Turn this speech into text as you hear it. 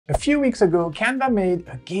A few weeks ago, Canva made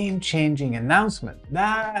a game-changing announcement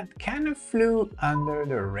that kind of flew under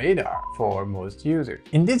the radar for most users.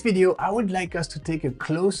 In this video, I would like us to take a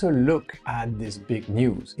closer look at this big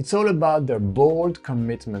news. It's all about their bold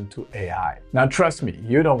commitment to AI. Now, trust me,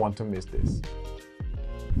 you don't want to miss this.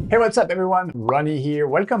 Hey, what's up everyone? RonDi here.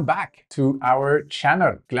 Welcome back to our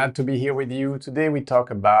channel. Glad to be here with you. Today we talk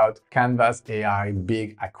about Canva's AI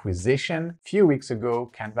big acquisition. A few weeks ago,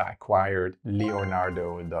 Canva acquired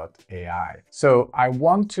Leonardo.Ai. So I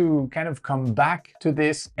want to kind of come back to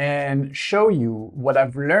this and show you what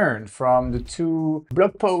I've learned from the two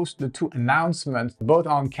blog posts, the two announcements, both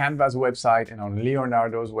on Canva's website and on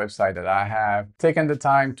Leonardo's website that I have taken the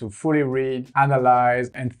time to fully read, analyze,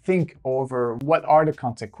 and think over what are the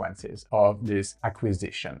consequences of this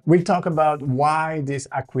acquisition. We'll talk about why this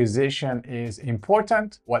acquisition is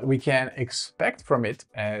important, what we can expect from it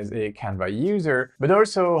as a Canva user, but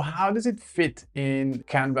also how does it fit in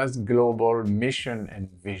Canva's global mission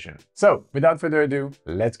and vision. So without further ado,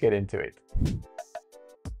 let's get into it.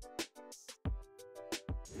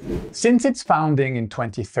 Since its founding in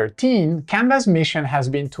 2013, Canva's mission has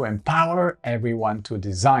been to empower everyone to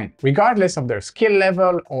design, regardless of their skill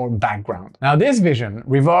level or background. Now, this vision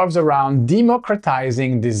revolves around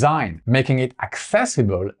democratizing design, making it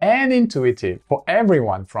accessible and intuitive for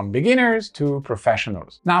everyone from beginners to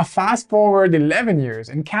professionals. Now, fast forward 11 years,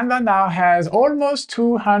 and Canva now has almost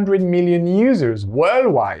 200 million users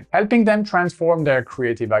worldwide, helping them transform their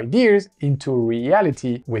creative ideas into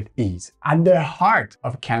reality with ease. At the heart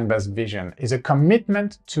of Canva's vision is a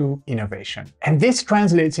commitment to innovation. And this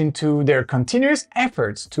translates into their continuous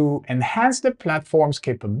efforts to enhance the platform's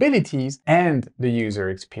capabilities and the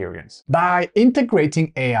user experience. By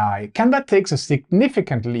integrating AI, Canva takes a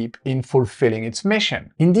significant leap in fulfilling its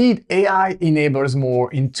mission. Indeed, AI enables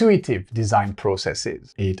more intuitive design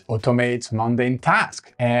processes. It automates mundane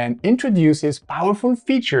tasks and introduces powerful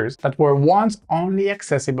features that were once only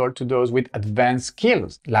accessible to those with advanced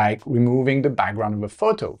skills, like removing the background of a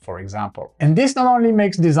photo, for example. And this not only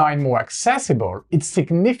makes design more accessible, it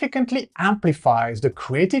significantly amplifies the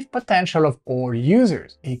creative potential of all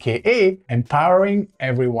users, aka empowering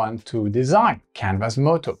everyone to design, Canva's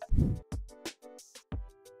motto.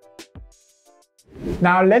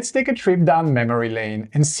 Now let's take a trip down memory lane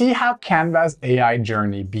and see how Canva's AI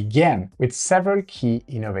journey began with several key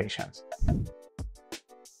innovations.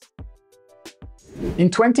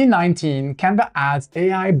 In 2019, Canva adds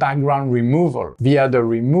AI background removal via the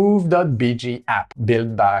remove.bg app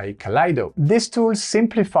built by Kaleido. This tool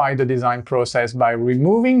simplifies the design process by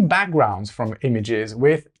removing backgrounds from images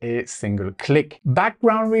with a single click.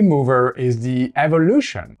 Background Remover is the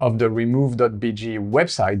evolution of the remove.bg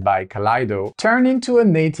website by Kaleido, turned into a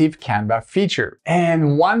native Canva feature,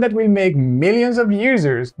 and one that will make millions of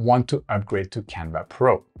users want to upgrade to Canva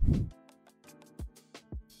Pro.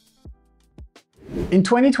 In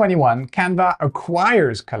 2021, Canva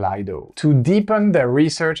acquires Kaleido to deepen their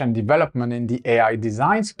research and development in the AI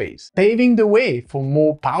design space, paving the way for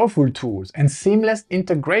more powerful tools and seamless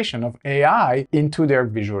integration of AI into their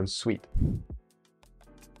visual suite.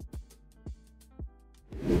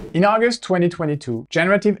 In August 2022,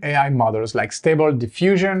 generative AI models like Stable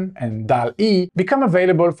Diffusion and DALL-E become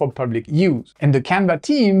available for public use, and the Canva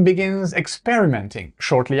team begins experimenting.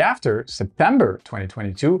 Shortly after, September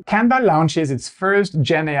 2022, Canva launches its first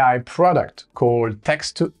Gen AI product called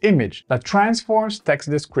Text-to-Image that transforms text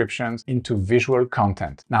descriptions into visual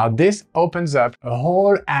content. Now, this opens up a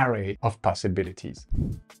whole array of possibilities.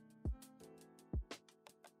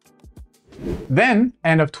 Then,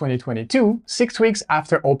 end of 2022, 6 weeks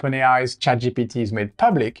after OpenAI's ChatGPT is made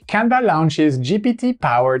public, Canva launches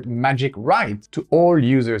GPT-powered Magic Write to all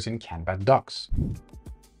users in Canva Docs.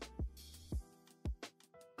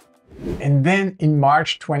 And then in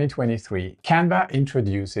March 2023, Canva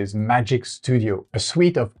introduces Magic Studio, a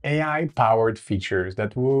suite of AI-powered features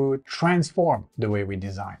that would transform the way we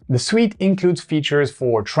design. The suite includes features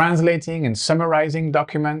for translating and summarizing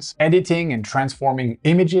documents, editing and transforming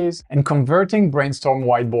images, and converting brainstorm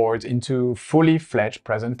whiteboards into fully fledged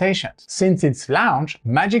presentations. Since its launch,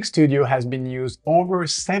 Magic Studio has been used over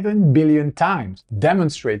 7 billion times,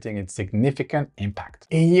 demonstrating its significant impact.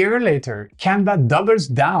 A year later, Canva doubles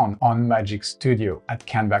down on Magic Studio at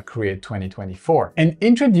Canva Create 2024 and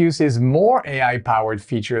introduces more AI-powered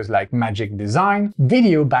features like Magic Design,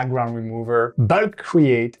 Video Background Remover, Bulk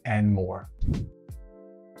Create, and more.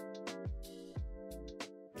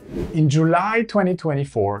 In July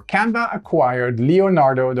 2024, Canva acquired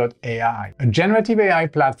Leonardo.Ai, a generative AI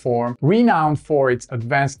platform renowned for its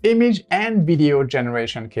advanced image and video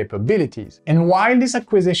generation capabilities. And while this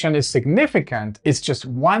acquisition is significant, it's just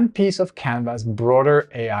one piece of Canva's broader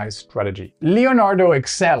AI strategy. Leonardo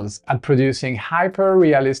excels at producing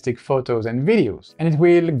hyper-realistic photos and videos, and it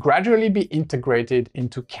will gradually be integrated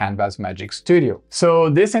into Canva's Magic Studio. So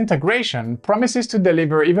this integration promises to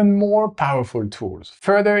deliver even more powerful tools,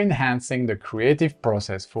 further enhancing the creative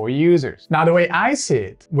process for users. Now, the way I see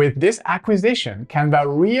it, with this acquisition, Canva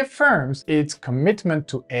reaffirms its commitment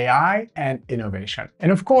to AI and innovation.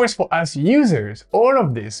 And of course, for us users, all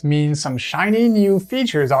of this means some shiny new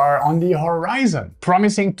features are on the horizon,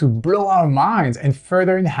 promising to blow our minds and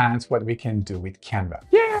further enhance what we can do with Canva.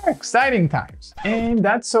 Yeah, exciting times. And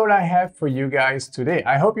that's all I have for you guys today.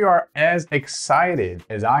 I hope you are as excited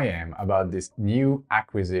as I am about this new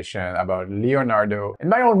acquisition, about Leonardo. And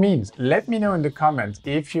by all means, let me know in the comments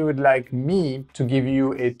if you would like me to give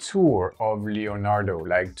you a tour of Leonardo,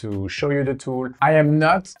 like to show you the tool. I am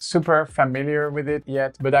not super familiar with it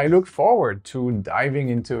yet, but I look forward to diving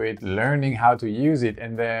into it, learning how to use it,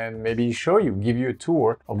 and then maybe show you, give you a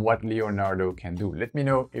tour of what Leonardo can do. Let me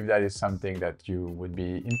know if that is something that you would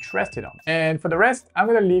be interested on. And for the rest, I'm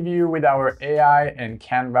going to leave you with our AI and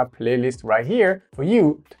Canva playlist right here for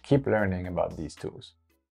you to keep learning about these tools.